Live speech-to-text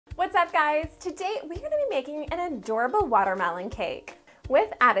What's up, guys? Today we're going to be making an adorable watermelon cake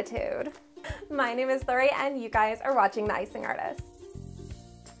with attitude. My name is Lori and you guys are watching The Icing Artist.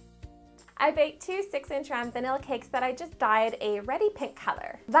 I baked two 6-inch round vanilla cakes that I just dyed a reddy pink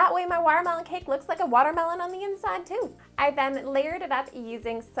color. That way my watermelon cake looks like a watermelon on the inside too. I then layered it up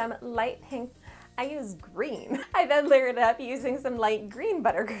using some light pink. I used green. I then layered it up using some light green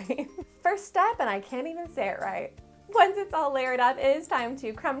buttercream. First step, and I can't even say it right. Once it's all layered up, it is time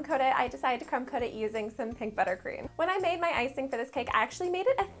to crumb coat it. I decided to crumb coat it using some pink buttercream. When I made my icing for this cake, I actually made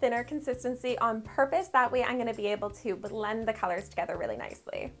it a thinner consistency on purpose. That way I'm gonna be able to blend the colors together really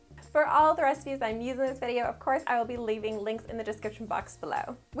nicely. For all the recipes I'm using in this video, of course, I will be leaving links in the description box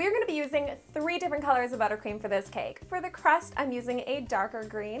below. We're gonna be using 3 different colors of buttercream for this cake. For the crust, I'm using a darker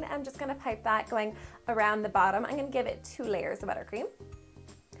green. I'm just gonna pipe that going around the bottom. I'm gonna give it 2 layers of buttercream.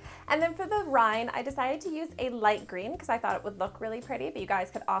 And then for the rind, I decided to use a light green because I thought it would look really pretty, but you guys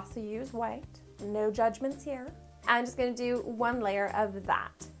could also use white. No judgments here. I'm just gonna do 1 layer of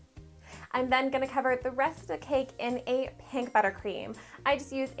that. I'm then gonna cover the rest of the cake in a pink buttercream. I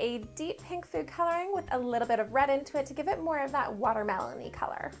just used a deep pink food coloring with a little bit of red into it to give it more of that watermelon-y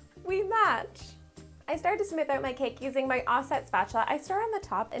color. We match. I started to smooth out my cake using my offset spatula. I start on the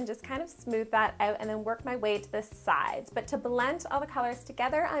top and just kind of smooth that out and then work my way to the sides. But to blend all the colors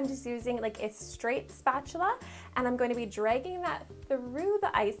together, I'm just using like a straight spatula and I'm going to be dragging that through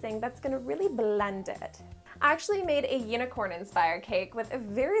the icing. That's going to really blend it. I actually made a unicorn-inspired cake with a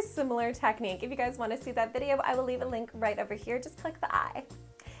very similar technique. If you guys want to see that video, I will leave a link right over here. Just click the eye.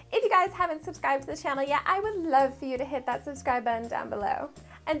 If you guys haven't subscribed to the channel yet, I would love for you to hit that subscribe button down below.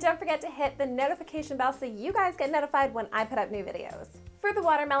 And don't forget to hit the notification bell so you guys get notified when I put up new videos. For the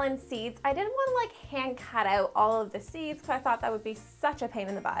watermelon seeds, I didn't want to like hand cut out all of the seeds because I thought that would be such a pain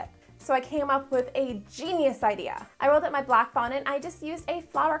in the butt. So I came up with a genius idea. I rolled up my black fondant. I just used a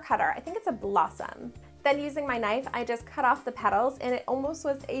flower cutter. I think it's a blossom. Then using my knife, I just cut off the petals and it almost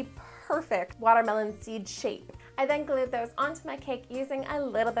was a perfect watermelon seed shape. I then glued those onto my cake using a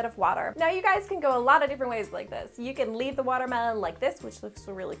little bit of water. Now you guys can go a lot of different ways like this. You can leave the watermelon like this, which looks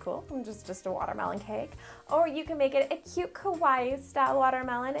really cool, just a watermelon cake. Or you can make it a cute kawaii style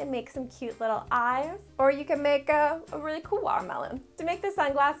watermelon and make some cute little eyes. Or you can make a really cool watermelon. To make the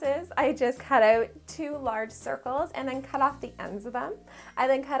sunglasses, I just cut out 2 large circles and then cut off the ends of them. I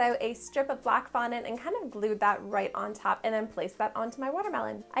then cut out a strip of black fondant and kind of glued that right on top and then placed that onto my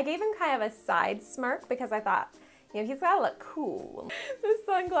watermelon. I gave him kind of a side smirk because I thought, you know, he's gotta look cool. The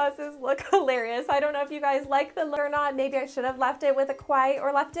sunglasses look hilarious. I don't know if you guys like the look or not. Maybe I should have left it with a kawaii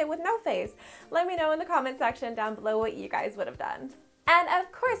or left it with no face. Let me know in the comment section down below what you guys would have done. And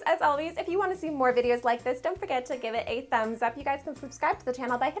of course, as always, if you want to see more videos like this, don't forget to give it a thumbs up. You guys can subscribe to the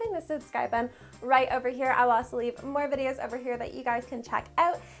channel by hitting the subscribe button right over here. I'll also leave more videos over here that you guys can check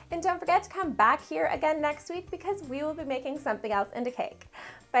out. And don't forget to come back here again next week because we will be making something else into cake.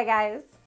 Bye, guys.